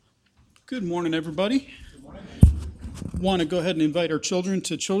Good morning, everybody. Want to go ahead and invite our children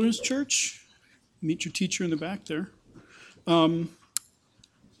to Children's Church. Meet your teacher in the back there. I don't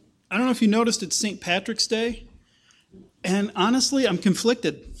know if you noticed it's St. Patrick's Day, and honestly, I'm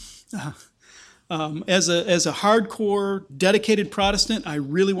conflicted. As a hardcore, dedicated Protestant, I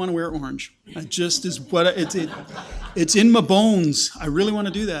really want to wear orange. It's in my bones. I really want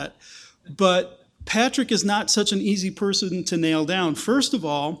to do that. But Patrick is not such an easy person to nail down. First of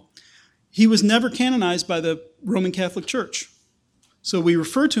all, he was never canonized by the Roman Catholic Church. So we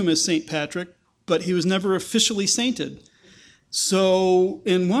refer to him as St. Patrick, but he was never officially sainted. So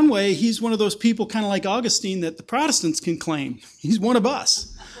in one way, he's one of those people kind of like Augustine that the Protestants can claim. He's one of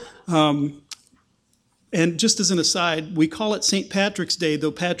us. And just as an aside, we call it St. Patrick's Day,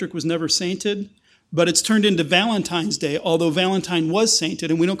 though Patrick was never sainted, but it's turned into Valentine's Day, although Valentine was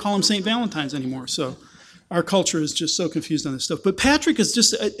sainted, and we don't call him St. Valentine's anymore. So our culture is just so confused on this stuff. But Patrick is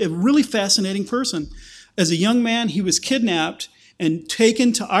just a really fascinating person. As a young man, he was kidnapped and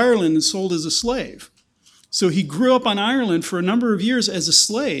taken to Ireland and sold as a slave. So he grew up on Ireland for a number of years as a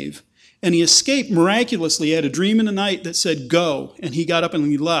slave, and he escaped miraculously. He had a dream in the night that said, go, and he got up and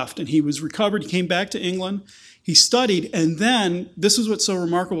he left, and he was recovered. He came back to England. He studied, and then, this is what's so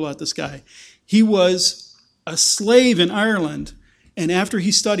remarkable about this guy. He was a slave in Ireland, and after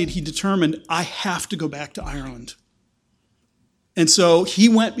he studied, he determined, I have to go back to Ireland. And so he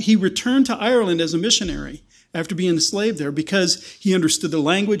returned to Ireland as a missionary after being a slave there because he understood the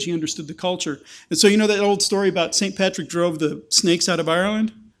language, he understood the culture. And so you know that old story about St. Patrick drove the snakes out of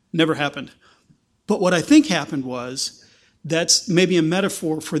Ireland? Never happened. But what I think happened was that's maybe a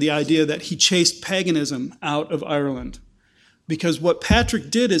metaphor for the idea that he chased paganism out of Ireland. Because what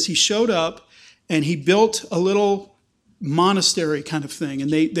Patrick did is he showed up and he built a little monastery kind of thing.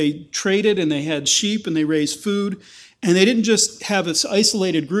 And they traded and they had sheep and they raised food. And they didn't just have this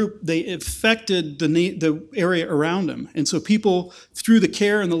isolated group, they affected the area around them. And so people, through the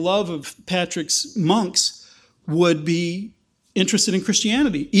care and the love of Patrick's monks, would be interested in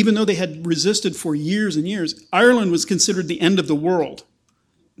Christianity, even though they had resisted for years and years. Ireland was considered the end of the world.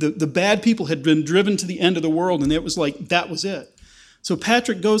 The bad people had been driven to the end of the world, and it was like, that was it. So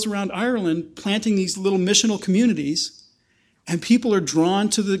Patrick goes around Ireland planting these little missional communities, and people are drawn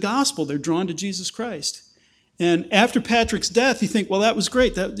to the gospel. They're drawn to Jesus Christ. And after Patrick's death, you think, well, that was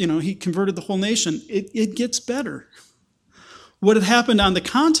great. That, he converted the whole nation. It gets better. What had happened on the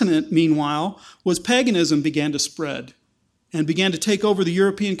continent, meanwhile, was paganism began to spread and began to take over the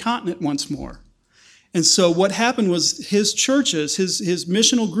European continent once more. And so what happened was his churches, his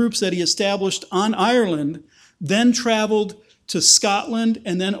missional groups that he established on Ireland, then traveled to Scotland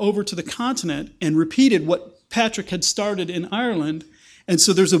and then over to the continent and repeated what Patrick had started in Ireland. And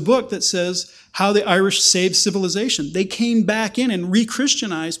so there's a book that says how the Irish saved civilization. They came back in and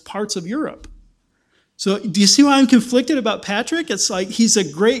re-Christianized parts of Europe. So do you see why I'm conflicted about Patrick? It's like he's a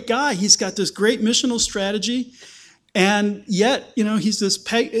great guy. He's got this great missional strategy. And yet, he's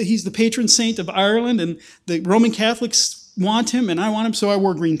the patron saint of Ireland, and the Roman Catholics want him, and I want him, so I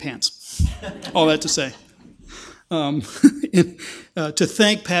wore green pants. All that to say. To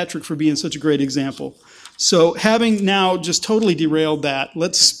thank Patrick for being such a great example. So having now just totally derailed that,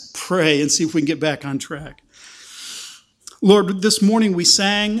 let's pray and see if we can get back on track. Lord, this morning we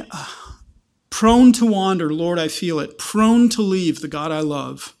sang, prone to wander, Lord, I feel it, prone to leave the God I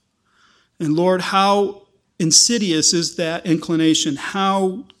love. And Lord, how insidious is that inclination?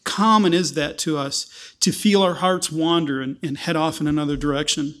 How common is that to us to feel our hearts wander and head off in another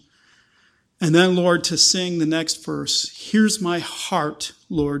direction? And then, Lord, to sing the next verse, here's my heart,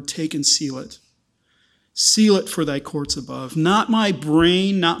 Lord, take and seal it. Seal it for thy courts above. Not my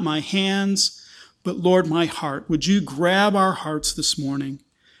brain, not my hands, but Lord, my heart. Would you grab our hearts this morning,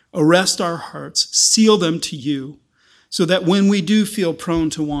 arrest our hearts, seal them to you, so that when we do feel prone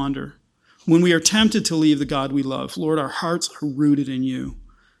to wander, when we are tempted to leave the God we love, Lord, our hearts are rooted in you.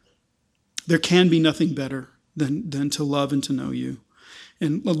 There can be nothing better than to love and to know you.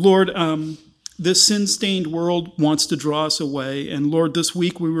 And Lord, this sin-stained world wants to draw us away. And Lord, this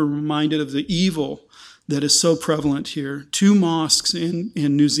week we were reminded of the evil that is so prevalent here. 2 mosques in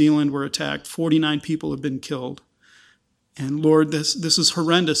New Zealand were attacked. 49 people have been killed. And Lord, this is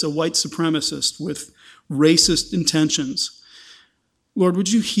horrendous, a white supremacist with racist intentions. Lord,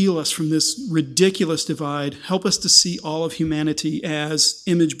 would you heal us from this ridiculous divide? Help us to see all of humanity as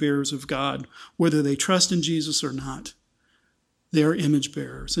image bearers of God, whether they trust in Jesus or not. They are image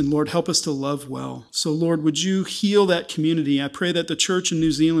bearers. And Lord, help us to love well. So Lord, would you heal that community? I pray that the church in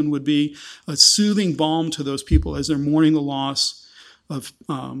New Zealand would be a soothing balm to those people as they're mourning the loss of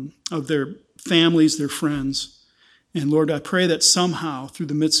their families, their friends. And Lord, I pray that somehow through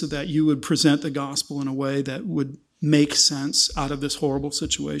the midst of that, you would present the gospel in a way that would make sense out of this horrible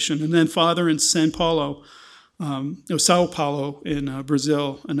situation. And then, Father, in Sao Paulo in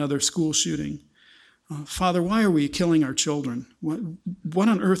Brazil, another school shooting. Father, why are we killing our children? What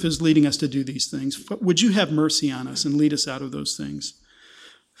on earth is leading us to do these things? Would you have mercy on us and lead us out of those things?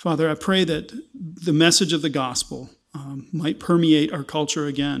 Father, I pray that the message of the gospel might permeate our culture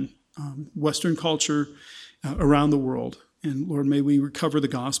again, Western culture around the world. And Lord, may we recover the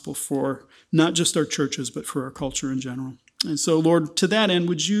gospel for not just our churches, but for our culture in general. And so, Lord, to that end,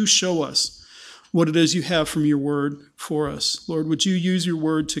 would you show us what it is you have from your word for us? Lord, would you use your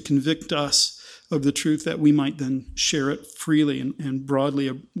word to convict us of the truth that we might then share it freely and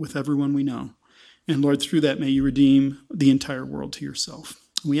broadly with everyone we know? And Lord, through that, may you redeem the entire world to yourself.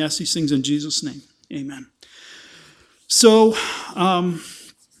 We ask these things in Jesus' name. Amen. So,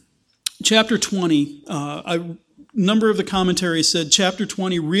 chapter 20, a number of the commentaries said chapter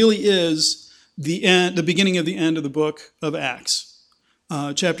 20 really is the beginning of the end of the book of Acts.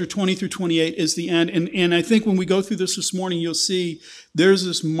 Chapter 20 through 28 is the end. And I think when we go through this morning, you'll see there's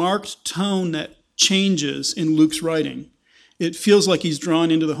this marked tone that changes in Luke's writing. It feels like he's drawn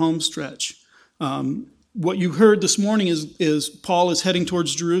into the home stretch. What you heard this morning is Paul is heading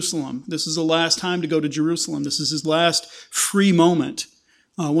towards Jerusalem. This is the last time to go to Jerusalem. This is his last free moment.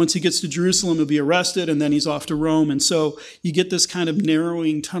 Once he gets to Jerusalem, he'll be arrested, and then he's off to Rome. And so you get this kind of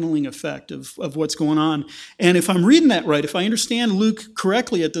narrowing, tunneling effect of what's going on. And if I'm reading that right, if I understand Luke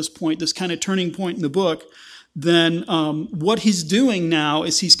correctly at this point, this kind of turning point in the book, then what he's doing now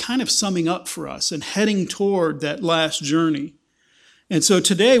is he's kind of summing up for us and heading toward that last journey. And so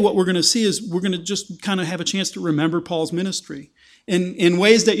today what we're going to see is we're going to just kind of have a chance to remember Paul's ministry in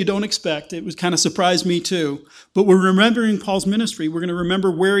ways that you don't expect. It was kind of surprised me too. But we're remembering Paul's ministry. We're going to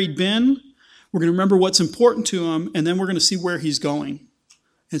remember where he'd been. We're going to remember what's important to him. And then we're going to see where he's going.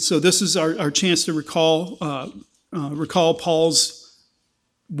 And so this is our chance to recall Paul's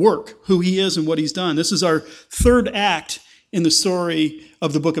work, who he is and what he's done. This is our third act in the story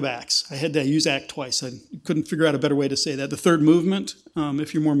of the book of Acts. I had to use act twice. I couldn't figure out a better way to say that. The third movement,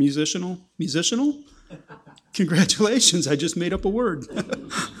 if you're more musical? Congratulations, I just made up a word.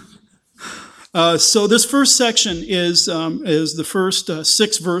 So this first section is the first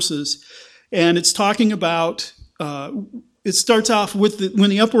 6 verses, and it's talking about, it starts off with when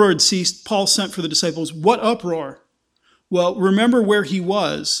the uproar had ceased, Paul sent for the disciples. What uproar? Well, remember where he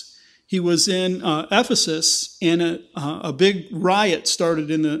was. He was in Ephesus, and a big riot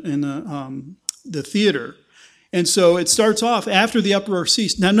started in the theater. And so it starts off after the uproar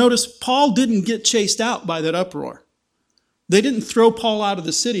ceased. Now notice, Paul didn't get chased out by that uproar. They didn't throw Paul out of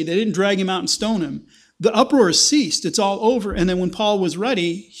the city. They didn't drag him out and stone him. The uproar ceased. It's all over. And then when Paul was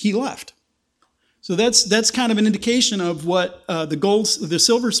ready, he left. So that's kind of an indication of what the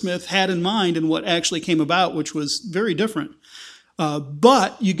silversmith had in mind and what actually came about, which was very different.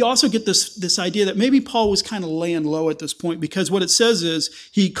 But you also get this idea that maybe Paul was kind of laying low at this point, because what it says is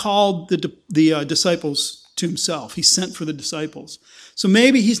he called the disciples to himself. He sent for the disciples. So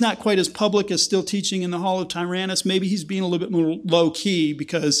maybe he's not quite as public as still teaching in the Hall of Tyrannus. Maybe he's being a little bit more low-key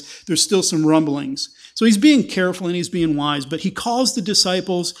because there's still some rumblings. So he's being careful and he's being wise, but he calls the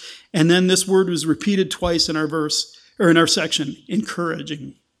disciples, and then this word was repeated twice in our verse, or in our section,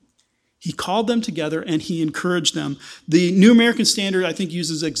 encouraging. He called them together and he encouraged them. The New American Standard, I think,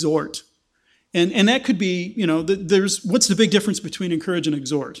 uses exhort. And that could be, what's the big difference between encourage and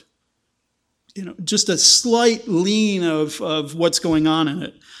exhort? Just a slight lean of what's going on in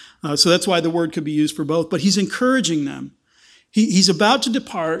it. So that's why the word could be used for both. But he's encouraging them. He's about to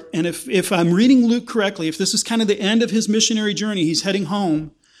depart, and if I'm reading Luke correctly, if this is kind of the end of his missionary journey, he's heading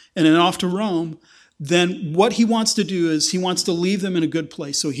home and then off to Rome, then what he wants to do is he wants to leave them in a good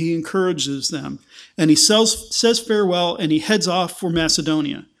place. So he encourages them. And he says farewell, and he heads off for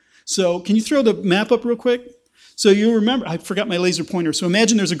Macedonia. So can you throw the map up real quick? So you remember, I forgot my laser pointer. So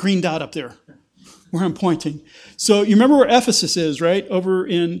imagine there's a green dot up there where I'm pointing. So you remember where Ephesus is, right? Over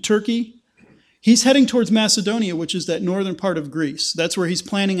in Turkey. He's heading towards Macedonia, which is that northern part of Greece. That's where he's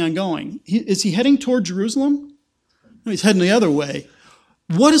planning on going. Is he heading toward Jerusalem? No, he's heading the other way.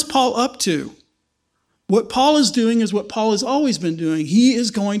 What is Paul up to? What Paul is doing is what Paul has always been doing. He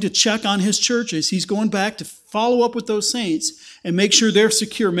is going to check on his churches. He's going back to follow up with those saints and make sure they're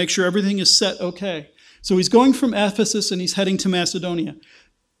secure, make sure everything is set okay. So he's going from Ephesus and he's heading to Macedonia.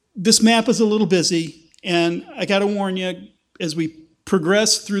 This map is a little busy, and I got to warn you, as we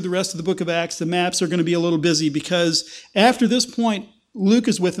progress through the rest of the book of Acts, the maps are going to be a little busy, because after this point, Luke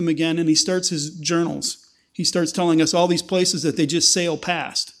is with him again, and he starts his journals. He starts telling us all these places that they just sail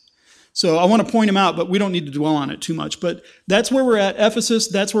past. So I want to point them out, but we don't need to dwell on it too much. But that's where we're at, Ephesus.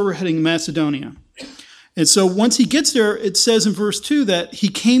 That's where we're heading to Macedonia. And so once he gets there, it says in verse 2 that he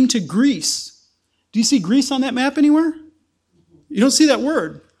came to Greece. Do you see Greece on that map anywhere? You don't see that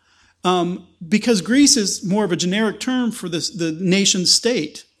word. Because Greece is more of a generic term for the nation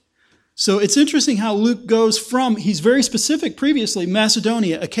state. So it's interesting how Luke goes from, he's very specific previously,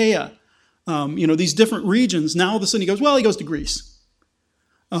 Macedonia, Achaia, these different regions. Now all of a sudden he goes to Greece.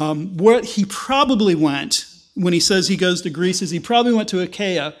 What he probably went, when he says he goes to Greece, is he probably went to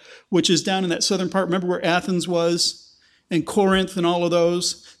Achaia, which is down in that southern part. Remember where Athens was, and Corinth and all of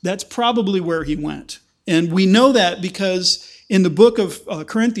those? That's probably where he went. And we know that because in the book of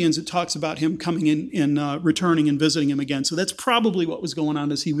Corinthians, it talks about him coming in and returning and visiting him again. So that's probably what was going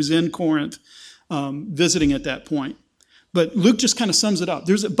on, as he was in Corinth visiting at that point. But Luke just kind of sums it up.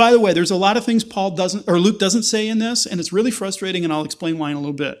 By the way, there's a lot of things Luke doesn't say in this, and it's really frustrating, and I'll explain why in a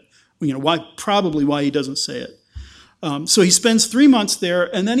little bit. Why he doesn't say it. So he spends 3 months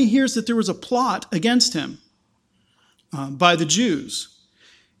there, and then he hears that there was a plot against him by the Jews.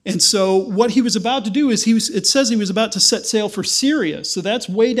 And so what he was about to do is it says he was about to set sail for Syria. So that's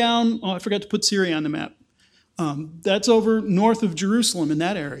way down. Oh, I forgot to put Syria on the map. That's over north of Jerusalem in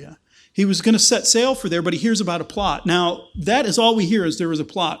that area. He was going to set sail for there, but he hears about a plot. Now, that is all we hear, is there was a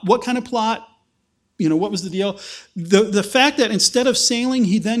plot. What kind of plot? What was the deal? The fact that instead of sailing,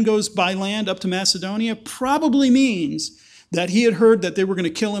 he then goes by land up to Macedonia probably means that he had heard that they were going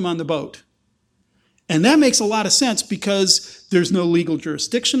to kill him on the boat. And that makes a lot of sense because there's no legal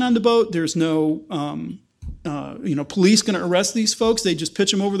jurisdiction on the boat. There's no, police going to arrest these folks. They just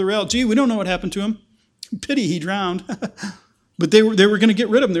pitch him over the rail. Gee, we don't know what happened to him. Pity he drowned. But they were going to get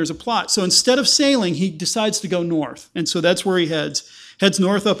rid of him. There's a plot. So instead of sailing, he decides to go north. And so that's where he heads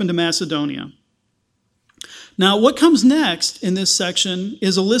north up into Macedonia. Now, what comes next in this section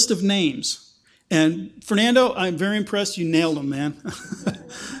is a list of names. And Fernando, I'm very impressed. You nailed them, man.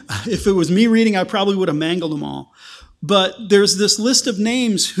 If it was me reading, I probably would have mangled them all. But there's this list of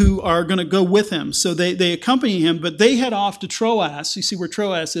names who are going to go with him. So they accompany him, but they head off to Troas. You see where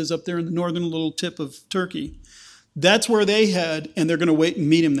Troas is up there in the northern little tip of Turkey. That's where they head, and they're going to wait and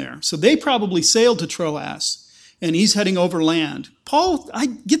meet him there. So they probably sailed to Troas, and he's heading overland. Paul, I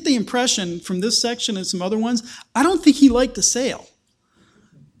get the impression from this section and some other ones, I don't think he liked to sail.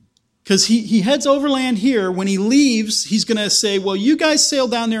 Because he heads overland here. When he leaves, he's going to say, well, you guys sail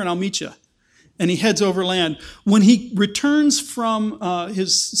down there and I'll meet you. And he heads overland. When he returns from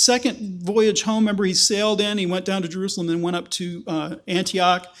his second voyage home, remember he sailed in, he went down to Jerusalem, then went up to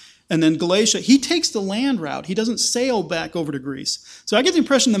Antioch, and then Galatia. He takes the land route. He doesn't sail back over to Greece. So I get the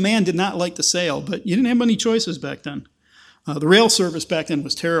impression the man did not like to sail, but you didn't have many choices back then. The rail service back then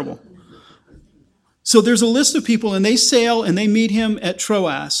was terrible. So there's a list of people, and they sail, and they meet him at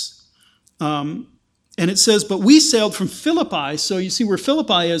Troas. And it says, but we sailed from Philippi. So you see where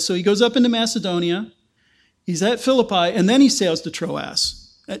Philippi is. So he goes up into Macedonia. He's at Philippi, and then he sails to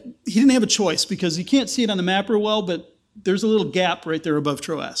Troas. He didn't have a choice because you can't see it on the map real well, but there's a little gap right there above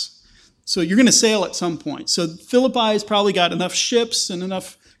Troas. So you're going to sail at some point. So Philippi has probably got enough ships and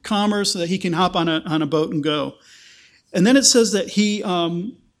enough commerce so that he can hop on a boat and go. And then it says that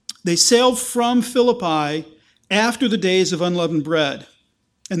they sailed from Philippi after the days of unleavened bread.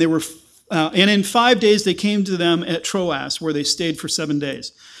 And and in 5 days they came to them at Troas, where they stayed for 7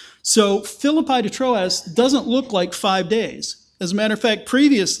 days. So Philippi to Troas doesn't look like 5 days. As a matter of fact,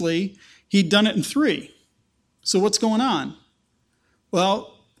 previously he'd done it in 3. So what's going on?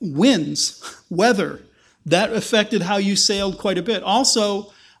 Well, winds, weather, that affected how you sailed quite a bit.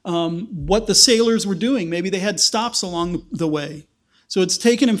 Also, what the sailors were doing. Maybe they had stops along the way. So it's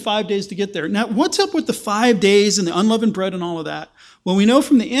taken him 5 days to get there. Now, what's up with the 5 days and the unleavened bread and all of that? Well, we know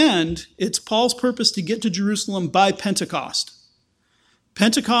from the end, it's Paul's purpose to get to Jerusalem by Pentecost.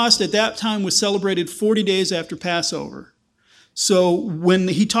 Pentecost at that time was celebrated 40 days after Passover. So when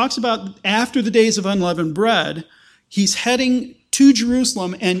he talks about after the days of unleavened bread, he's heading to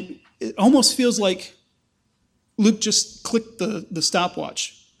Jerusalem, and it almost feels like Luke just clicked the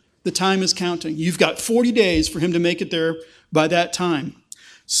stopwatch. The time is counting. You've got 40 days for him to make it there by that time.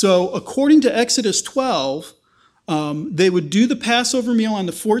 So according to Exodus 12, they would do the Passover meal on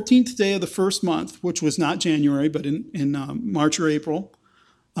the 14th day of the first month, which was not January, but in March or April.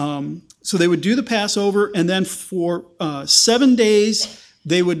 So they would do the Passover, and then for 7 days,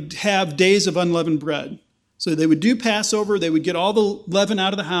 they would have days of unleavened bread. So they would do Passover, they would get all the leaven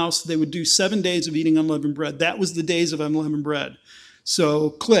out of the house, they would do 7 days of eating unleavened bread. That was the days of unleavened bread.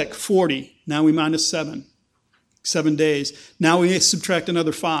 So click, 40. Now we minus 7. 7 days. Now we subtract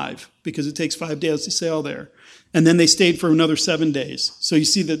another 5 because it takes 5 days to sail there. And then they stayed for another 7 days. So you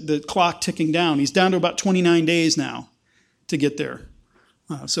see the clock ticking down. He's down to about 29 days now to get there.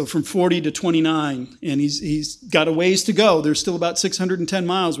 So from 40 to 29, and he's got a ways to go. There's still about 610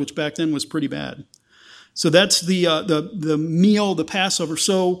 miles, which back then was pretty bad. So that's the meal, the Passover.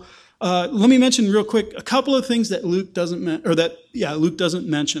 So let me mention real quick a couple of things that Luke doesn't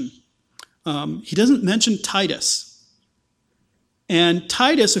mention. He doesn't mention Titus. And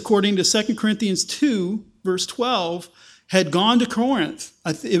Titus, according to 2 Corinthians 2, verse 12, had gone to Corinth.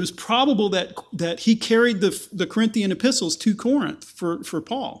 It was probable that he carried the Corinthian epistles to Corinth for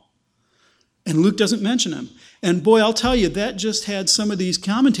Paul. And Luke doesn't mention him. And boy, I'll tell you, that just had some of these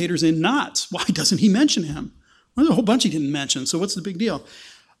commentators in knots. Why doesn't he mention him? Well, there's a whole bunch he didn't mention, so what's the big deal?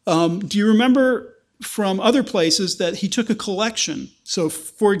 Do you remember from other places that he took a collection? So,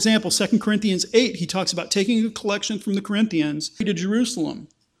 for example, 2 Corinthians 8, he talks about taking a collection from the Corinthians to Jerusalem.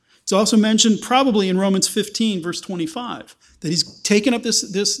 It's also mentioned probably in Romans 15, verse 25, that he's taken up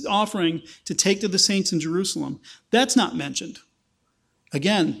this offering to take to the saints in Jerusalem. That's not mentioned.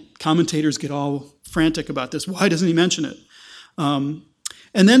 Again, commentators get all frantic about this. Why doesn't he mention it? And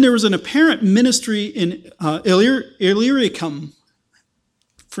then there was an apparent ministry in Illyricum.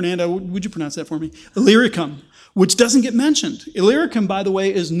 Fernanda, would you pronounce that for me? Illyricum, which doesn't get mentioned. Illyricum, by the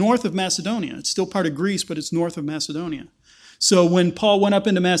way, is north of Macedonia. It's still part of Greece, but it's north of Macedonia. So when Paul went up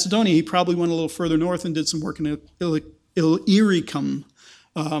into Macedonia, he probably went a little further north and did some work in Illyricum,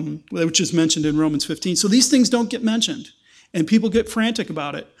 which is mentioned in Romans 15. So these things don't get mentioned, and people get frantic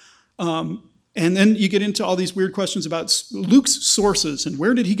about it. And then you get into all these weird questions about Luke's sources and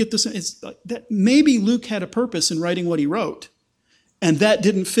where did he get this? It's like that maybe Luke had a purpose in writing what he wrote, and that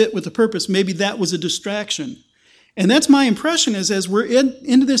didn't fit with the purpose. Maybe that was a distraction. And that's my impression is as we're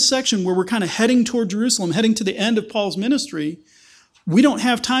into this section where we're kind of heading toward Jerusalem, heading to the end of Paul's ministry, we don't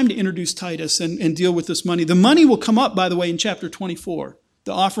have time to introduce Titus and deal with this money. The money will come up, by the way, in chapter 24.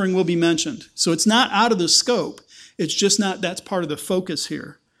 The offering will be mentioned. So it's not out of the scope. It's just not, that's part of the focus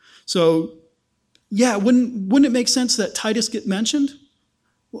here. So, yeah, wouldn't it make sense that Titus get mentioned?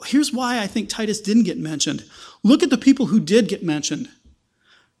 Well, here's why I think Titus didn't get mentioned. Look at the people who did get mentioned.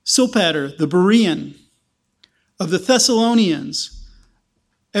 Sopater, the Berean. Of the Thessalonians,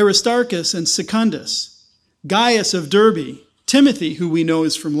 Aristarchus and Secundus, Gaius of Derbe, Timothy, who we know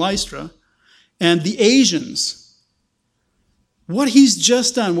is from Lystra, and the Asians. What he's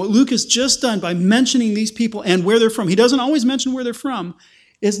just done, what Luke has just done by mentioning these people and where they're from, he doesn't always mention where they're from,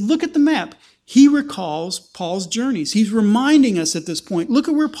 is look at the map. He recalls Paul's journeys. He's reminding us at this point, look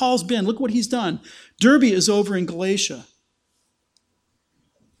at where Paul's been, look what he's done. Derbe is over in Galatia.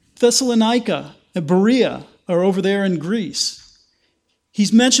 Thessalonica and Berea are over there in Greece.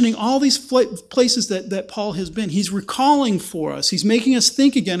 He's mentioning all these places that Paul has been. He's recalling for us. He's making us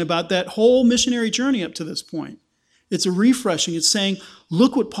think again about that whole missionary journey up to this point. It's a refreshing. It's saying,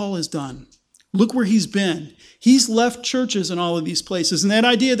 look what Paul has done. Look where he's been. He's left churches in all of these places. And that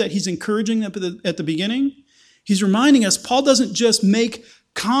idea that he's encouraging them at the beginning, he's reminding us Paul doesn't just make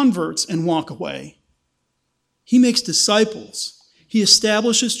converts and walk away. He makes disciples. He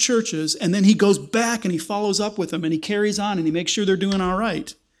establishes churches, and then he goes back and he follows up with them, and he carries on, and he makes sure they're doing all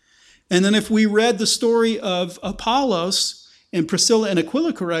right. And then if we read the story of Apollos and Priscilla and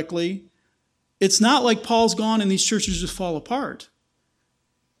Aquila correctly, it's not like Paul's gone and these churches just fall apart.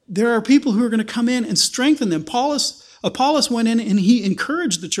 There are people who are going to come in and strengthen them. Apollos went in and he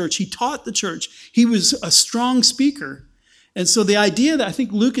encouraged the church. He taught the church. He was a strong speaker. And so the idea that I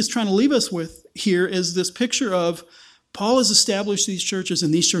think Luke is trying to leave us with here is this picture of Paul has established these churches,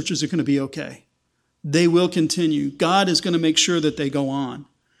 and these churches are going to be okay. They will continue. God is going to make sure that they go on.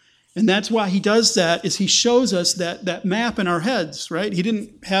 And that's why he does that, is he shows us that map in our heads, right? He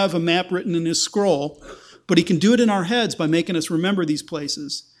didn't have a map written in his scroll, but he can do it in our heads by making us remember these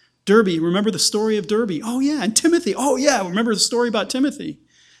places. Derbe, remember the story of Derbe? Oh, yeah. And Timothy, oh, yeah. Remember the story about Timothy?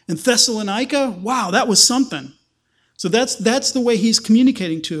 And Thessalonica, wow, that was something. So that's the way he's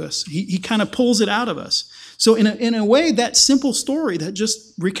communicating to us. He kind of pulls it out of us. So in a way, that simple story, that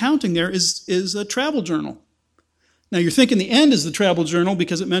just recounting there is a travel journal. Now you're thinking the end is the travel journal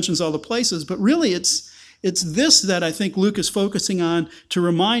because it mentions all the places, but really it's this that I think Luke is focusing on to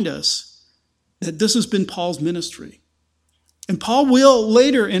remind us that this has been Paul's ministry. And Paul will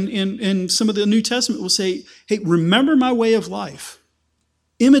later in some of the New Testament will say, hey, remember my way of life.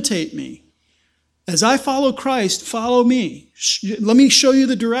 Imitate me. As I follow Christ, follow me. Let me show you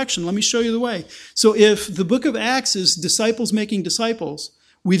the direction. Let me show you the way. So if the book of Acts is disciples making disciples,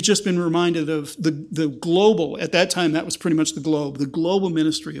 we've just been reminded of the global, at that time that was pretty much the global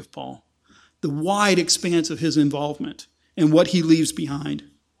ministry of Paul. the wide expanse of his involvement and what he leaves behind.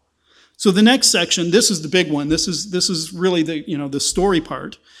 So the next section, this is the big one. This is really the story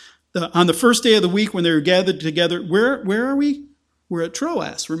part. On the first day of the week when they were gathered together, where are we? We're at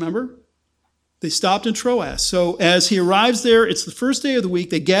Troas, remember? They stopped in Troas. So as he arrives there, it's the first day of the week.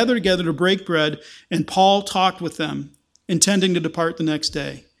 They gather together to break bread, and Paul talked with them, intending to depart the next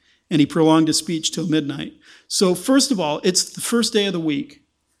day. And he prolonged his speech till midnight. So first of all, it's the first day of the week.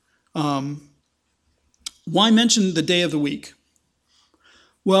 Why mention the day of the week?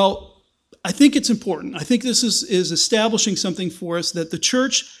 Well, I think it's important. I think this is establishing something for us, that the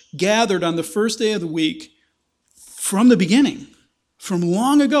church gathered on the first day of the week from the beginning, from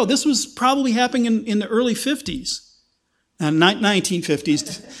long ago. This was probably happening in the early 50s. Not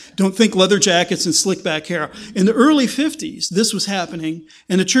 1950s. Don't think leather jackets and slick back hair. In the early 50s, this was happening,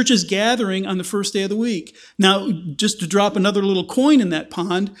 and the church is gathering on the first day of the week. Now, just to drop another little coin in that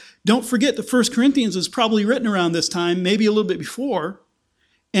pond, don't forget that 1 Corinthians was probably written around this time, maybe a little bit before.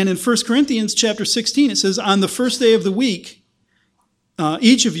 And in 1 Corinthians chapter 16, it says, on the first day of the week,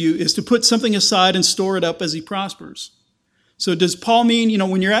 each of you is to put something aside and store it up as he prospers. So does Paul mean,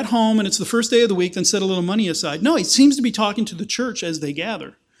 when you're at home and it's the first day of the week, then set a little money aside? No, he seems to be talking to the church as they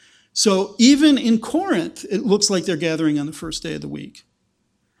gather. So even in Corinth, it looks like they're gathering on the first day of the week.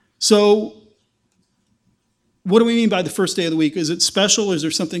 So what do we mean by the first day of the week? Is it special? Is there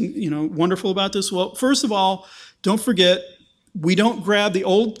something, wonderful about this? Well, first of all, don't forget, we don't grab the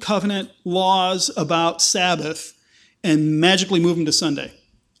old covenant laws about Sabbath and magically move them to Sunday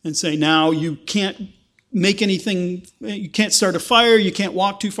and say, now you can't make anything, you can't start a fire, you can't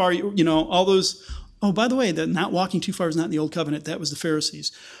walk too far, all those. Oh, by the way, that not walking too far is not in the old covenant. That was the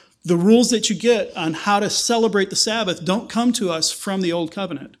Pharisees. The rules that you get on how to celebrate the Sabbath don't come to us from the old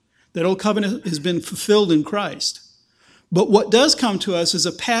covenant. That old covenant has been fulfilled in Christ. But what does come to us is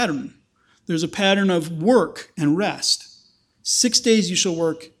a pattern. There's a pattern of work and rest. 6 days you shall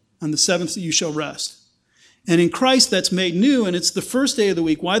work, on the seventh you shall rest. And in Christ that's made new, and it's the first day of the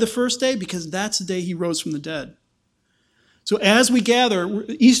week. Why the first day? Because that's the day he rose from the dead. So as we gather,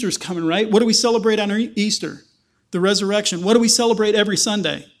 Easter's coming, right? What do we celebrate on Easter? The resurrection. What do we celebrate every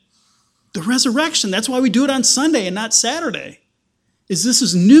Sunday? The resurrection. That's why we do it on Sunday and not Saturday. This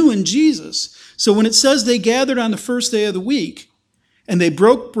is new in Jesus. So when it says they gathered on the first day of the week, and they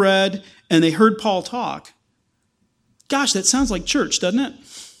broke bread, and they heard Paul talk, gosh, that sounds like church, doesn't it?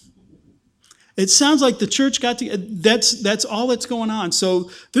 It sounds like the church got to, that's all that's going on.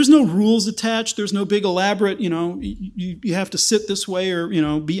 So there's no rules attached. There's no big elaborate, you have to sit this way or,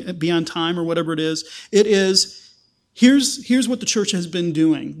 be on time or whatever it is. It is, here's what the church has been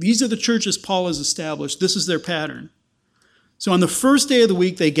doing. These are the churches Paul has established. This is their pattern. So on the first day of the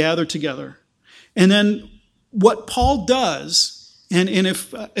week, they gather together. And then what Paul does, and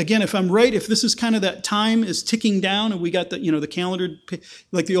if I'm right, if this is kind of that time is ticking down and we got the calendar,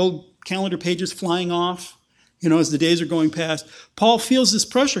 like the old calendar pages flying off, as the days are going past, Paul feels this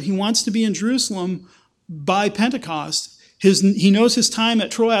pressure. He wants to be in Jerusalem by Pentecost. He knows his time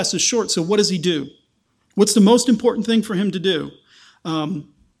at Troas is short, so what does he do? What's the most important thing for him to do?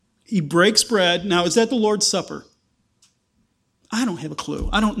 He breaks bread. Now, is that the Lord's Supper? I don't have a clue.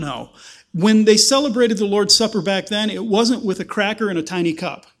 I don't know. When they celebrated the Lord's Supper back then, it wasn't with a cracker and a tiny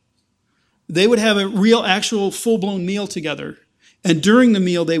cup. They would have a real, actual, full-blown meal together. And during the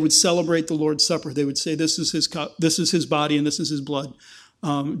meal, they would celebrate the Lord's Supper. They would say, this is his cup, this is his body, and this is his blood.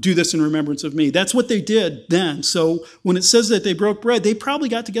 Do this in remembrance of me. That's what they did then. So when it says that they broke bread, they probably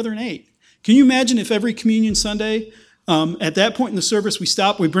got together and ate. Can you imagine if every Communion Sunday, at that point in the service, we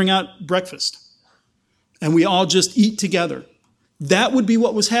stop, we bring out breakfast, and we all just eat together? That would be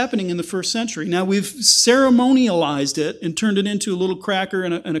what was happening in the first century. Now, we've ceremonialized it and turned it into a little cracker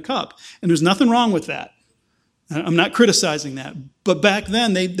and a cup. And there's nothing wrong with that. I'm not criticizing that. But back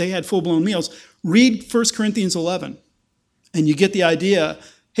then, they had full-blown meals. Read 1 Corinthians 11, and you get the idea.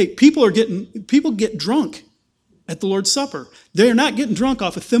 Hey, people get drunk at the Lord's Supper. They're not getting drunk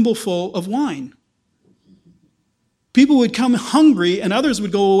off a thimbleful of wine. People would come hungry, and others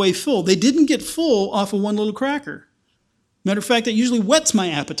would go away full. They didn't get full off of one little cracker. Matter of fact, it usually whets my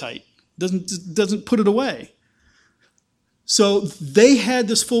appetite. Doesn't put it away. So they had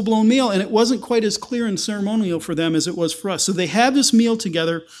this full-blown meal, and it wasn't quite as clear and ceremonial for them as it was for us. So they have this meal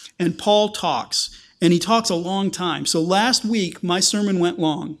together, and Paul talks, and he talks a long time. So last week, my sermon went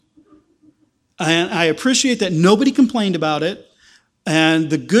long. And I appreciate that nobody complained about it, and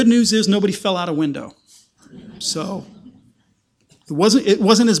the good news is nobody fell out a window. So it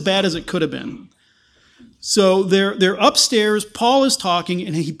wasn't as bad as it could have been. So they're upstairs. Paul is talking,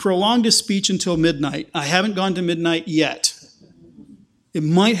 and he prolonged his speech until midnight. I haven't gone to midnight yet. It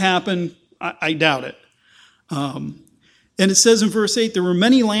might happen. I doubt it. And it says in verse 8, there were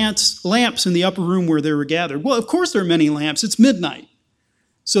many lamps in the upper room where they were gathered. Well, of course there are many lamps. It's midnight.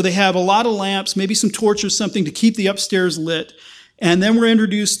 So they have a lot of lamps, maybe some torches, something to keep the upstairs lit. And then we're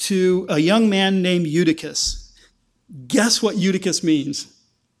introduced to a young man named Eutychus. Guess what Eutychus means?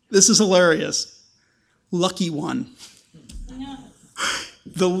 This is hilarious. Lucky one.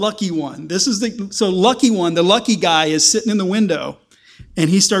 The lucky one. Lucky one, the lucky guy is sitting in the window and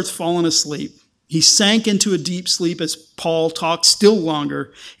he starts falling asleep. He sank into a deep sleep as Paul talked still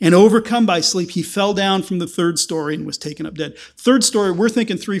longer, and overcome by sleep, he fell down from the third story and was taken up dead. Third story, we're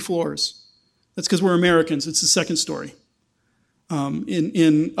thinking 3 floors. That's because we're Americans. It's the second story.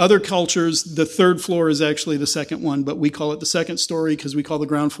 In other cultures, the third floor is actually the second one, but we call it the second story because we call the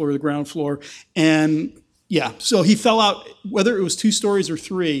ground floor the ground floor. And yeah, so he fell out, whether it was 2 stories or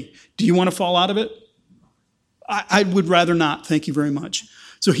 3. Do you want to fall out of it? I would rather not, thank you very much.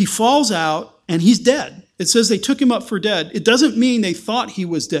 So he falls out and he's dead. It says they took him up for dead. It doesn't mean they thought he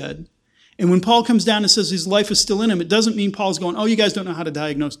was dead. And when Paul comes down and says his life is still in him, it doesn't mean Paul's going, oh, you guys don't know how to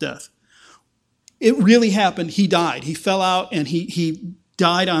diagnose death. It really happened. He died. He fell out and he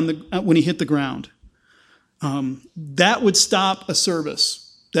died when he hit the ground. That would stop a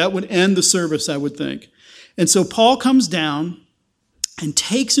service. That would end the service, I would think. And so Paul comes down and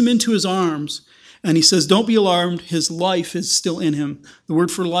takes him into his arms, and he says, don't be alarmed. His life is still in him. The word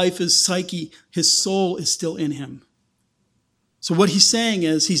for life is psyche. His soul is still in him. So what he's saying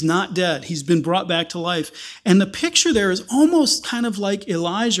is he's not dead. He's been brought back to life. And the picture there is almost kind of like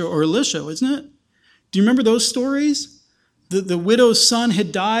Elijah or Elisha, isn't it? Do you remember those stories? The widow's son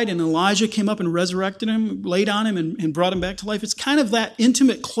had died, and Elijah came up and resurrected him, laid on him, and brought him back to life. It's kind of that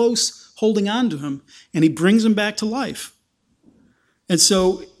intimate, close holding on to him, and he brings him back to life. And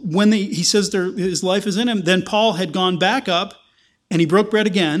so when he says his life is in him, then Paul had gone back up and he broke bread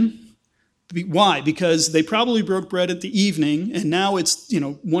again. Why? Because they probably broke bread at the evening, and now it's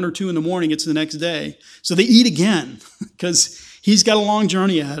 1 or 2 in the morning. It's the next day. So they eat again because he's got a long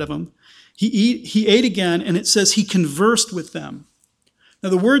journey ahead of him. He ate again, and it says he conversed with them. Now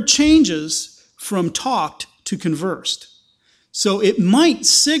the word changes from talked to conversed. So it might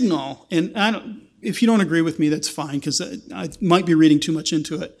signal, and if you don't agree with me, that's fine, because I might be reading too much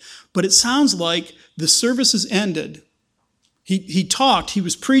into it. But it sounds like the service has ended. He talked, he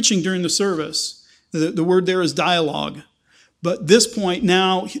was preaching during the service. The word there is dialogue. But this point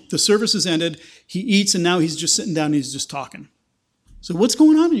now, the service has ended, he eats, and now he's just sitting down and he's just talking. So what's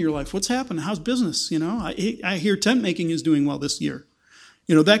going on in your life? What's happening? How's business? I hear tent making is doing well this year.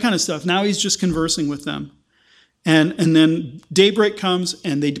 That kind of stuff. Now he's just conversing with them. And then daybreak comes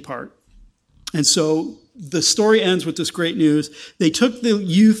and they depart. And so the story ends with this great news. They took the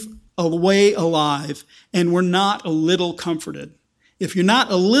youth away alive and were not a little comforted. If you're not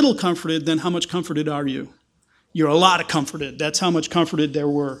a little comforted, then how much comforted are you? You're a lot of comforted. That's how much comforted there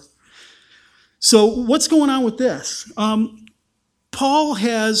were. So what's going on with this? Paul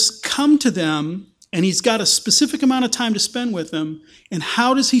has come to them, and he's got a specific amount of time to spend with them. And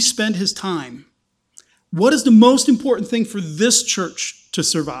how does he spend his time? What is the most important thing for this church to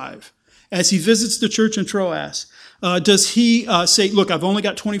survive? As he visits the church in Troas, does he say, look, I've only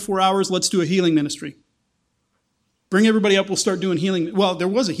got 24 hours, let's do a healing ministry? Bring everybody up, we'll start doing healing. Well, there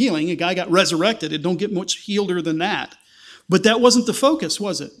was a healing. A guy got resurrected. It don't get much healeder than that. But that wasn't the focus,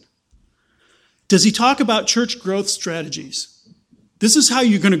 was it? Does he talk about church growth strategies? This is how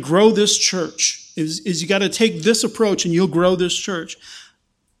you're going to grow this church, is you got to take this approach and you'll grow this church.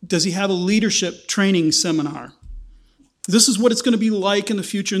 Does he have a leadership training seminar? This is what it's going to be like in the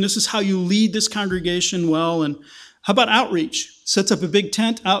future, and this is how you lead this congregation well. And how about outreach? Sets up a big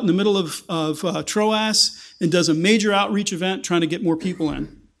tent out in the middle of Troas and does a major outreach event trying to get more people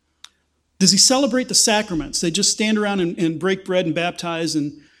in. Does he celebrate the sacraments? They just stand around and break bread and baptize.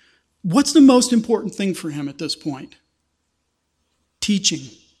 And what's the most important thing for him at this point? Teaching.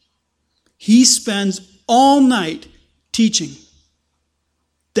 He spends all night teaching.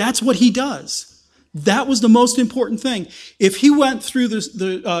 That's what he does. That was the most important thing. If he went through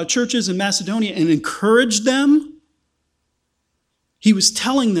the churches in Macedonia and encouraged them, he was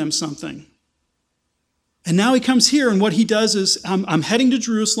telling them something. And now he comes here, and what he does is, I'm heading to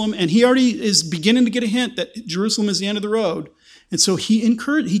Jerusalem, and he already is beginning to get a hint that Jerusalem is the end of the road. And so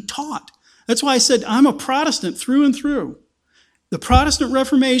he taught. That's why I said I'm a Protestant through and through. The Protestant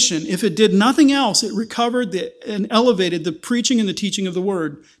Reformation, if it did nothing else, it recovered and elevated the preaching and the teaching of the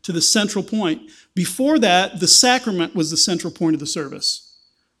word to the central point. Before that, the sacrament was the central point of the service.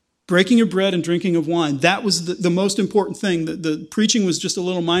 Breaking of bread and drinking of wine. That was the most important thing. The preaching was just a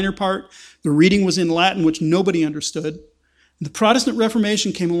little minor part. The reading was in Latin, which nobody understood. The Protestant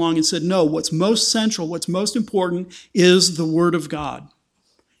Reformation came along and said, no, what's most central, what's most important is the Word of God.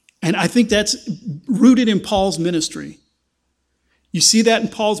 And I think that's rooted in Paul's ministry. You see that in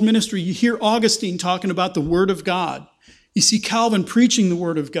Paul's ministry. You hear Augustine talking about the Word of God. You see Calvin preaching the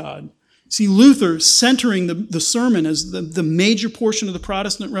Word of God. You see Luther centering the sermon as the major portion of the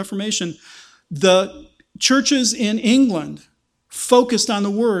Protestant Reformation. The churches in England focused on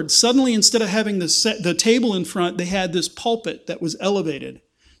the Word. Suddenly, instead of having the table in front, they had this pulpit that was elevated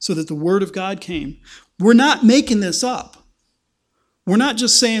so that the Word of God came. We're not making this up. We're not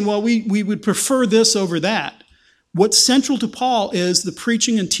just saying, well, we would prefer this over that. What's central to Paul is the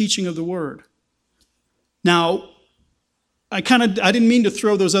preaching and teaching of the Word. Now, I didn't mean to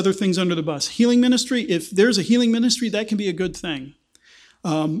throw those other things under the bus. Healing ministry, if there's a healing ministry, that can be a good thing.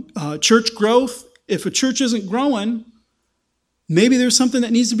 Church growth, if a church isn't growing, maybe there's something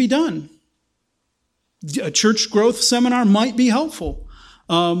that needs to be done. A church growth seminar might be helpful.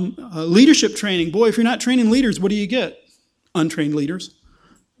 Leadership training, boy, if you're not training leaders, what do you get? Untrained leaders.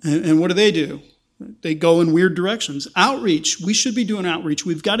 And what do? They go in weird directions. Outreach, we should be doing outreach.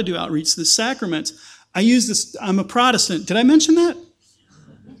 We've got to do outreach. The sacraments, I'm a Protestant. Did I mention that?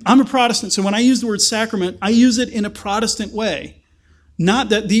 I'm a Protestant, so when I use the word sacrament, I use it in a Protestant way. Not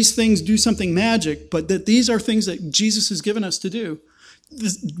that these things do something magic, but that these are things that Jesus has given us to do.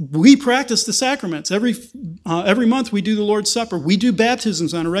 We practice the sacraments. Every month we do the Lord's Supper. We do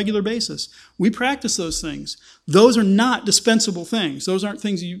baptisms on a regular basis. We practice those things. Those are not dispensable things. Those aren't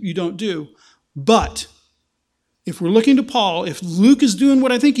things you don't do. But if we're looking to Paul, if Luke is doing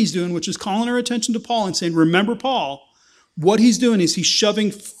what I think he's doing, which is calling our attention to Paul and saying, remember Paul, what he's doing is he's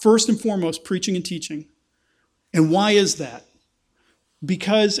shoving first and foremost preaching and teaching. And why is that?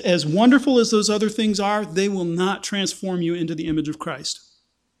 Because as wonderful as those other things are, they will not transform you into the image of Christ.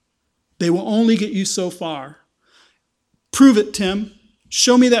 They will only get you so far. Prove it, Tim.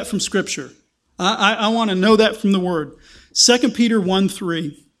 Show me that from Scripture. I want to know that from the Word. 2 Peter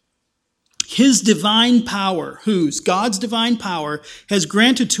 1:3. His divine power, whose? God's divine power, has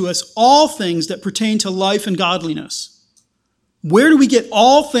granted to us all things that pertain to life and godliness. Where do we get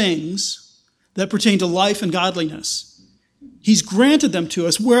all things that pertain to life and godliness? He's granted them to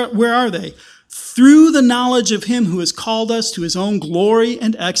us. Where are they? Through the knowledge of him who has called us to his own glory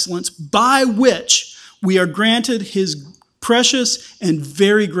and excellence, by which we are granted his precious and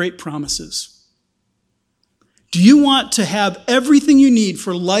very great promises. Do you want to have everything you need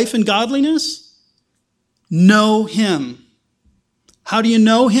for life and godliness? Know him. How do you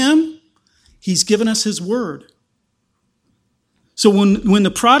know him? He's given us his word. So when the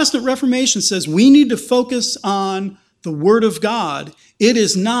Protestant Reformation says we need to focus on the Word of God, it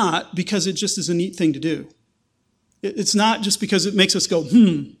is not because it just is a neat thing to do. It's not just because it makes us go,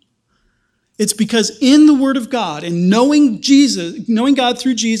 It's because in the Word of God and knowing Jesus, knowing God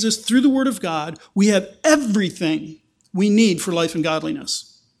through Jesus, through the Word of God, we have everything we need for life and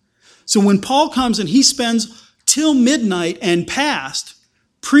godliness. So when Paul comes and he spends till midnight and past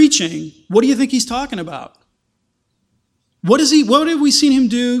preaching, what do you think he's talking about? What have we seen him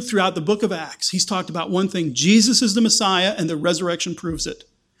do throughout the book of Acts? He's talked about one thing: Jesus is the Messiah, and the resurrection proves it.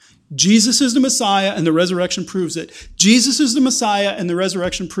 Jesus is the Messiah, and the resurrection proves it. Jesus is the Messiah, and the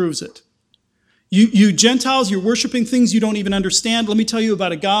resurrection proves it. You Gentiles, you're worshiping things you don't even understand. Let me tell you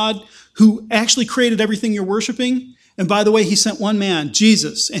about a God who actually created everything you're worshiping. And by the way, he sent one man,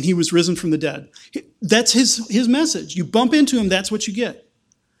 Jesus, and he was risen from the dead. That's his message. You bump into him, that's what you get.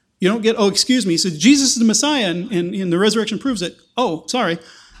 You don't get, he said, Jesus is the Messiah, and the resurrection proves it. Oh, sorry.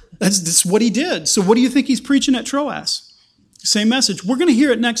 That's what he did. So what do you think he's preaching at Troas? Same message. We're going to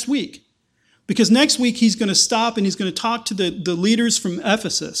hear it next week. Because next week he's going to stop and he's going to talk to the leaders from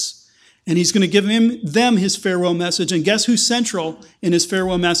Ephesus. And he's going to give them his farewell message. And guess who's central in his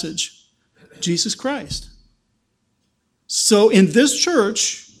farewell message? Jesus Christ. So in this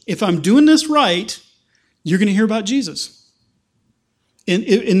church, if I'm doing this right, you're going to hear about Jesus.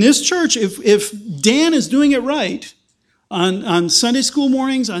 In this church, if Dan is doing it right, on Sunday school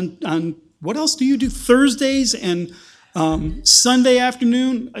mornings, on what else do you do? Thursdays and Sunday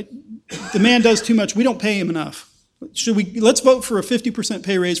afternoon, the man does too much. We don't pay him enough. Let's vote for a 50%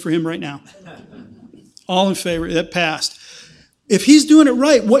 pay raise for him right now. All in favor. That passed. If he's doing it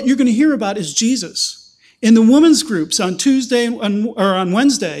right, what you're going to hear about is Jesus. In the women's groups on Tuesday and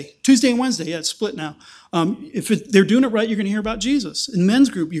Wednesday, it's split now. If they're doing it right, you're going to hear about Jesus. In men's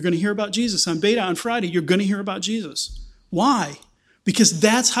group, you're going to hear about Jesus. On Beta on Friday, you're going to hear about Jesus. Why? Because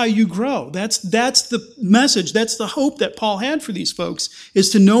that's how you grow. That's the message. That's the hope that Paul had for these folks, is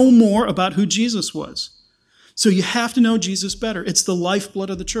to know more about who Jesus was. So you have to know Jesus better. It's the lifeblood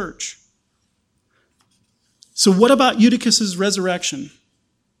of the church. So what about Eutychus' resurrection?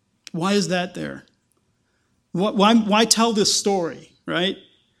 Why is that there? Why tell this story, right?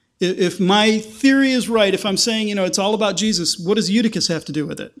 If my theory is right, if I'm saying, it's all about Jesus, what does Eutychus have to do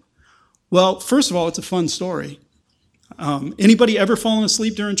with it? Well, first of all, it's a fun story. Anybody ever fallen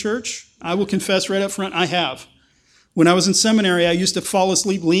asleep during church? I will confess right up front, I have. When I was in seminary, I used to fall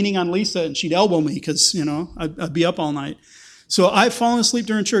asleep leaning on Lisa, and she'd elbow me because, I'd be up all night. So I've fallen asleep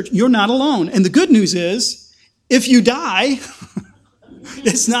during church. You're not alone. And the good news is, if you die,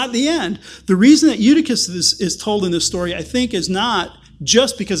 it's not the end. The reason that Eutychus is told in this story, I think, is not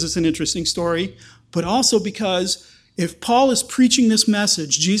just because it's an interesting story, but also because if Paul is preaching this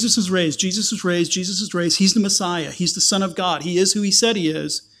message, Jesus is raised, Jesus is raised, Jesus is raised, he's the Messiah, he's the Son of God, he is who he said he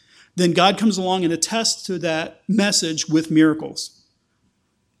is, then God comes along and attests to that message with miracles.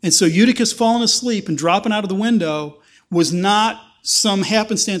 And so Eutychus falling asleep and dropping out of the window was not some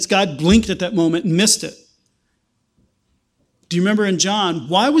happenstance. God blinked at that moment and missed it. Do you remember in John,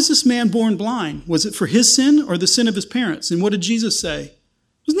 why was this man born blind? Was it for his sin or the sin of his parents? And what did Jesus say?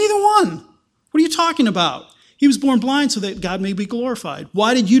 It was neither one. What are you talking about? He was born blind so that God may be glorified.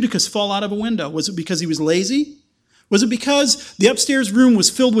 Why did Eutychus fall out of a window? Was it because he was lazy? Was it because the upstairs room was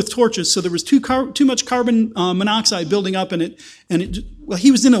filled with torches, so there was too much carbon monoxide building up in it, well,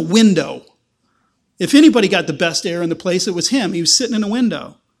 he was in a window. If anybody got the best air in the place, it was him. He was sitting in a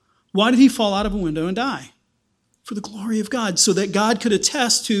window. Why did he fall out of a window and die? For the glory of God, so that God could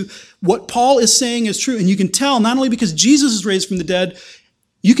attest to what Paul is saying is true. And you can tell, not only because Jesus is raised from the dead,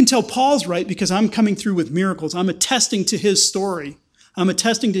 you can tell Paul's right because I'm coming through with miracles. I'm attesting to his story. I'm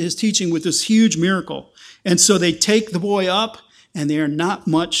attesting to his teaching with this huge miracle. And so they take the boy up, and they are not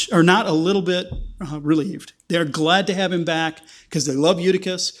a little bit relieved. They're glad to have him back because they love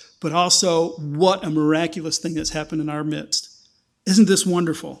Eutychus, but also what a miraculous thing that's happened in our midst. Isn't this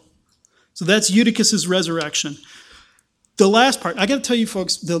wonderful? So that's Eutychus' resurrection. The last part, I got to tell you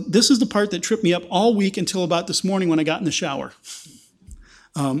folks, this is the part that tripped me up all week until about this morning when I got in the shower.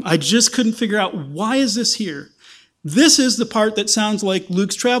 I just couldn't figure out, why is this here? This is the part that sounds like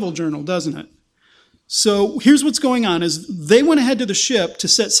Luke's travel journal, doesn't it? So here's what's going on, is they went ahead to the ship to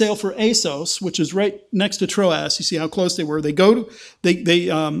set sail for Assos, which is right next to Troas. You see how close they were. They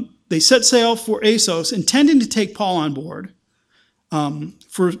set sail for Assos, intending to take Paul on board.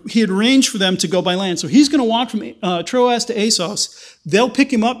 For he had arranged for them to go by land. So he's going to walk from Troas to Assos. They'll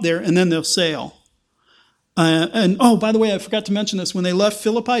pick him up there, and then they'll sail. By the way, I forgot to mention this. When they left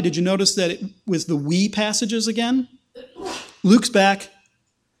Philippi, did you notice that it was the we passages again? Luke's back.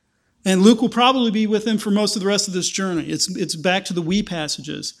 And Luke will probably be with him for most of the rest of this journey. It's back to the we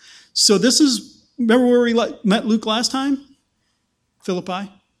passages. So remember where we met Luke last time?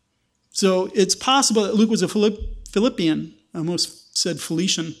 Philippi. So it's possible that Luke was a Philippian. I almost said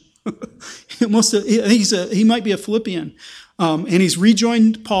Felician. He might be a Philippian. And he's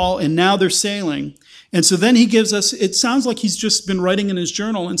rejoined Paul, and now they're sailing. And so then he gives us, it sounds like he's just been writing in his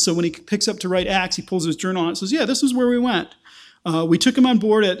journal. And so when he picks up to write Acts, he pulls his journal out and says, yeah, this is where we went. We took him on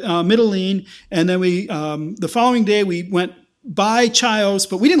board at Mytilene, and then the following day we went by Chios,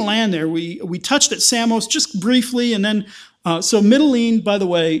 but we didn't land there. We touched at Samos just briefly, and then so Mytilene, by the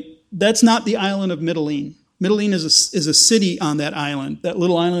way, that's not the island of Mytilene. Mytilene is a city on that island, that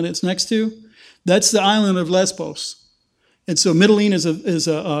little island it's next to. That's the island of Lesbos, and so Mytilene is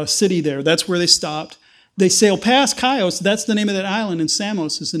a city there. That's where they stopped. They sail past Chios. That's the name of that island, and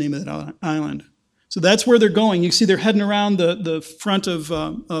Samos is the name of that island. So that's where they're going. You see they're heading around the front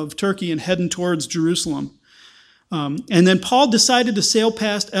of Turkey and heading towards Jerusalem. And then Paul decided to sail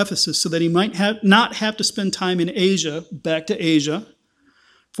past Ephesus so that he might not have to spend time in Asia, back to Asia,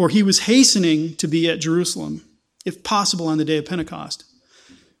 for he was hastening to be at Jerusalem, if possible, on the day of Pentecost.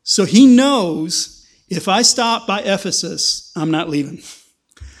 So he knows, if I stop by Ephesus, I'm not leaving.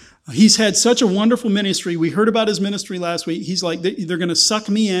 He's had such a wonderful ministry. We heard about his ministry last week. He's like, they're going to suck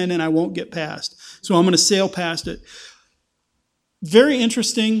me in and I won't get past. So I'm going to sail past it. Very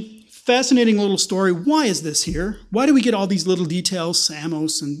interesting, fascinating little story. Why is this here? Why do we get all these little details,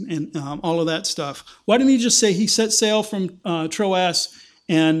 Samos and all of that stuff? Why didn't he just say he set sail from Troas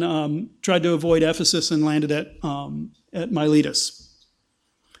and tried to avoid Ephesus and landed at Miletus?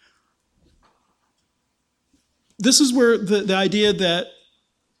 This is where the idea that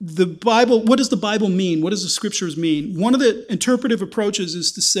the Bible, what does the Bible mean? What does the scriptures mean? One of the interpretive approaches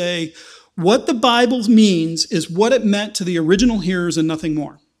is to say, what the Bible means is what it meant to the original hearers and nothing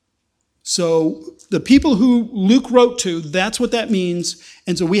more. So the people who Luke wrote to, that's what that means.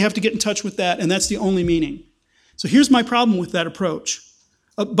 And so we have to get in touch with that, and that's the only meaning. So here's my problem with that approach.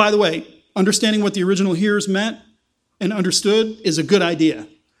 By the way, understanding what the original hearers meant and understood is a good idea.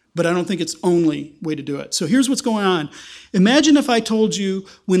 but I don't think it's only way to do it. So here's what's going on. Imagine if I told you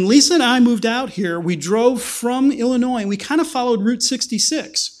when Lisa and I moved out here, we drove from Illinois and we kind of followed Route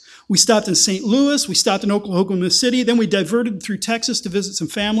 66. We stopped in St. Louis, we stopped in Oklahoma City, then we diverted through Texas to visit some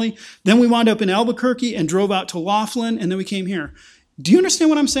family. Then we wound up in Albuquerque and drove out to Laughlin, and then we came here. Do you understand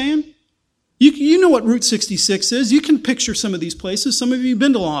what I'm saying? You know what Route 66 is. You can picture some of these places. Some of you have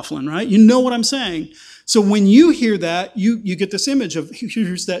been to Laughlin, right? You know what I'm saying. So when you hear that, you get this image of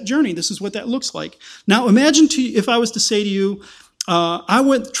here's that journey. This is what that looks like. Now imagine if I was to say to you, I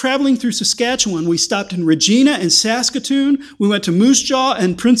went traveling through Saskatchewan. We stopped in Regina and Saskatoon. We went to Moose Jaw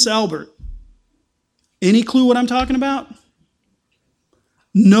and Prince Albert. Any clue what I'm talking about?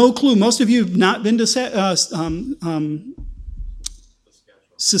 No clue. Most of you have not been to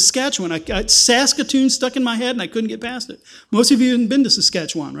Saskatchewan. I got Saskatoon stuck in my head and I couldn't get past it. Most of you haven't been to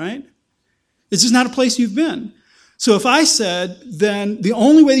Saskatchewan, right? It's just not a place you've been. So if I said, then the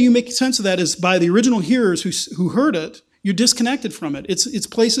only way you make sense of that is by the original hearers who heard it. You're disconnected from it. It's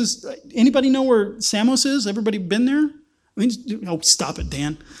places. Anybody know where Samos is? Everybody been there? I mean, oh, stop it,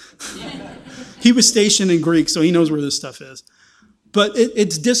 Dan. He was stationed in Greek, so he knows where this stuff is. But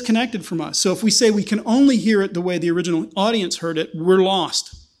it's disconnected from us. So if we say we can only hear it the way the original audience heard it, we're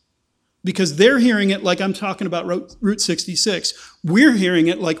lost. Because they're hearing it like I'm talking about Route 66. We're hearing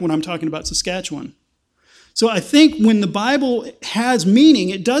it like when I'm talking about Saskatchewan. So I think when the Bible has meaning,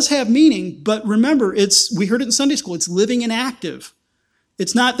 it does have meaning, but remember, we heard it in Sunday school, it's living and active.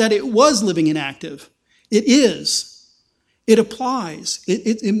 It's not that it was living and active. It is. It applies.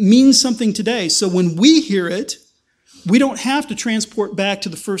 It means something today. So when we hear it, we don't have to transport back to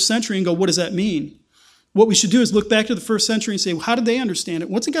the first century and go, what does that mean? What we should do is look back to the first century and say, well, how did they understand it?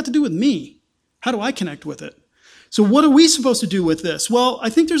 What's it got to do with me? How do I connect with it? So what are we supposed to do with this? Well, I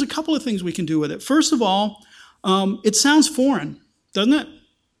think there's a couple of things we can do with it. First of all, it sounds foreign, doesn't it?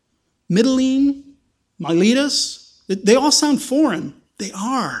 Mytilene, Miletus, they all sound foreign. They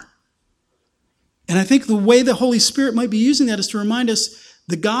are. And I think the way the Holy Spirit might be using that is to remind us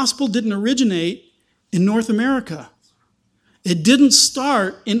the gospel didn't originate in North America. It didn't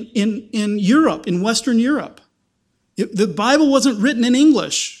start in Europe, in Western Europe. The Bible wasn't written in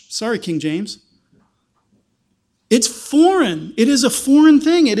English. Sorry, King James. It's foreign. It is a foreign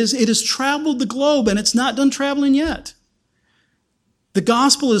thing. It has traveled the globe, and it's not done traveling yet. The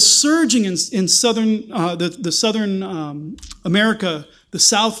gospel is surging in southern, the southern America, the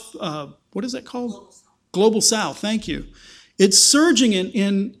South. What is that called? Global South. Thank you. It's surging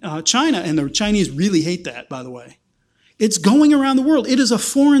in China, and the Chinese really hate that, by the way. It's going around the world. It is a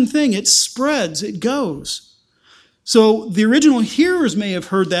foreign thing. It spreads. It goes. So the original hearers may have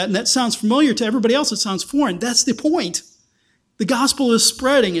heard that, and that sounds familiar to everybody else. It sounds foreign. That's the point. The gospel is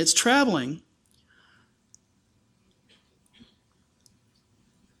spreading. It's traveling.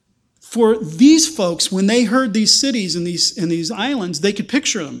 For these folks, when they heard these cities and these islands, they could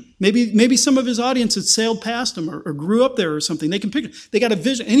picture them. Maybe some of his audience had sailed past them or grew up there or something. They can picture. They got a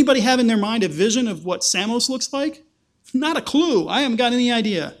vision. Anybody have in their mind a vision of what Samos looks like? Not a clue. I haven't got any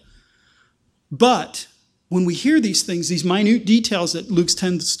idea. But when we hear these things, these minute details that Luke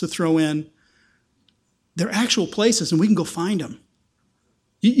tends to throw in, they're actual places, and we can go find them.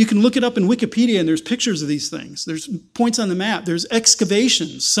 You can look it up in Wikipedia, and there's pictures of these things. There's points on the map. There's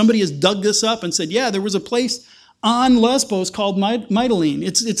excavations. Somebody has dug this up and said, yeah, there was a place on Lesbos called Mytilene.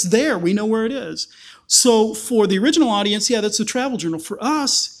 It's there. We know where it is. So for the original audience, yeah, that's a travel journal. For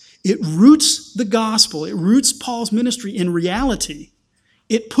us, it roots the gospel. It roots Paul's ministry in reality.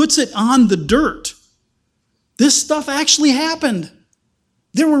 It puts it on the dirt. This stuff actually happened.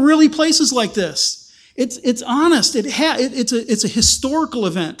 There were really places like this. It's honest. It's a historical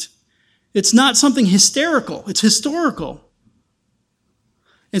event. It's not something hysterical. It's historical.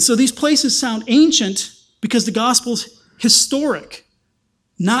 And so these places sound ancient because the gospel's historic,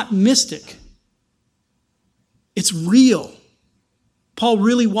 not mystic. It's real. Paul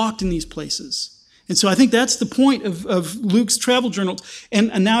really walked in these places. And so I think that's the point of Luke's travel journal.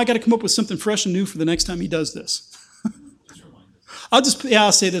 And now I got to come up with something fresh and new for the next time he does this.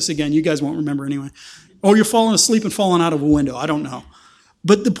 I'll say this again. You guys won't remember anyway. Or you're falling asleep and falling out of a window. I don't know.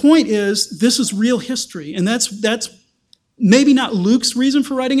 But the point is, this is real history. And that's maybe not Luke's reason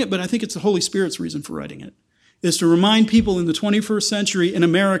for writing it, but I think it's the Holy Spirit's reason for writing it, is to remind people in the 21st century in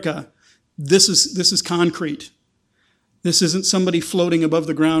America, this is concrete. This isn't somebody floating above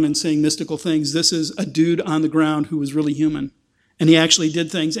the ground and saying mystical things. This is a dude on the ground who was really human. And he actually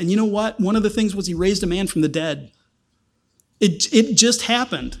did things. And you know what? One of the things was he raised a man from the dead. It just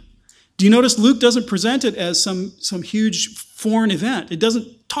happened. Do you notice Luke doesn't present it as some huge foreign event? It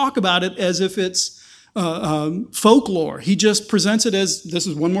doesn't talk about it as if it's folklore. He just presents it as this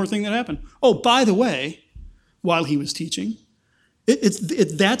is one more thing that happened. Oh, by the way, while he was teaching,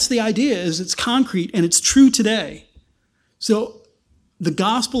 that's the idea, is it's concrete and it's true today. So the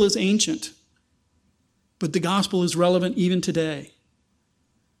gospel is ancient, but the gospel is relevant even today.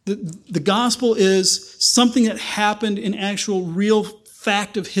 The gospel is something that happened in actual real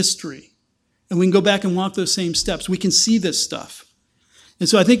fact of history. And we can go back and walk those same steps. We can see this stuff. And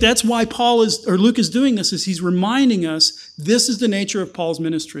so I think that's why Luke is doing this, is he's reminding us this is the nature of Paul's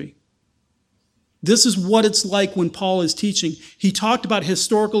ministry. This is what it's like when Paul is teaching. He talked about a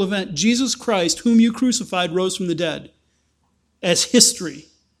historical event. Jesus Christ, whom you crucified, rose from the dead as history.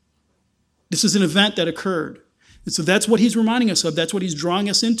 This is an event that occurred. And so that's what he's reminding us of. That's what he's drawing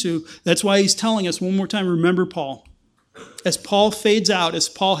us into. That's why he's telling us one more time, remember Paul. As Paul fades out, as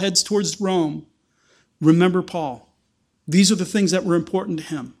Paul heads towards Rome, remember Paul. These are the things that were important to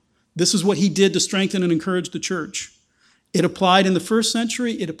him. This is what he did to strengthen and encourage the church. It applied in the first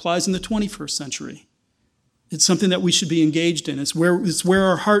century. It applies in the 21st century. It's something that we should be engaged in. It's where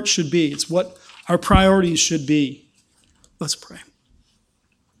our heart should be. It's what our priorities should be. Let's pray.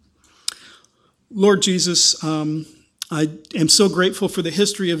 Lord Jesus, I am so grateful for the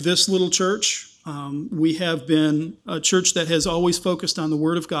history of this little church. We have been a church that has always focused on the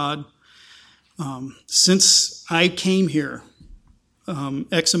Word of God. Since I came here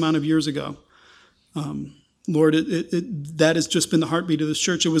X amount of years ago, Lord, that has just been the heartbeat of this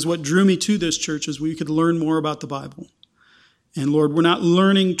church. It was what drew me to this church, is we could learn more about the Bible. And Lord, we're not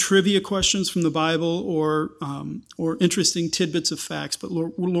learning trivia questions from the Bible or interesting tidbits of facts, but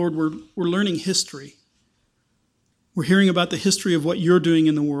Lord, we're learning history. We're hearing about the history of what you're doing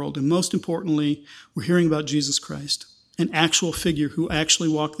in the world, and most importantly, we're hearing about Jesus Christ, an actual figure who actually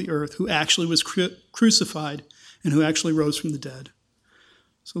walked the earth, who actually was crucified, and who actually rose from the dead.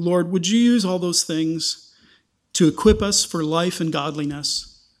 So Lord, would you use all those things to equip us for life and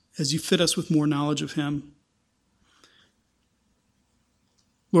godliness as you fit us with more knowledge of him?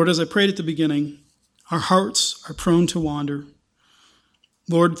 Lord, as I prayed at the beginning, our hearts are prone to wander.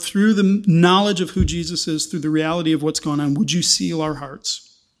 Lord, through the knowledge of who Jesus is, through the reality of what's going on, would you seal our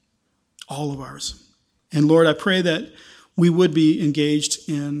hearts, all of ours? And Lord, I pray that we would be engaged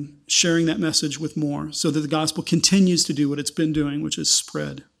in sharing that message with more so that the gospel continues to do what it's been doing, which is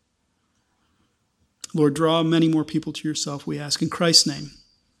spread. Lord, draw many more people to yourself, we ask in Christ's name.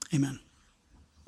 Amen.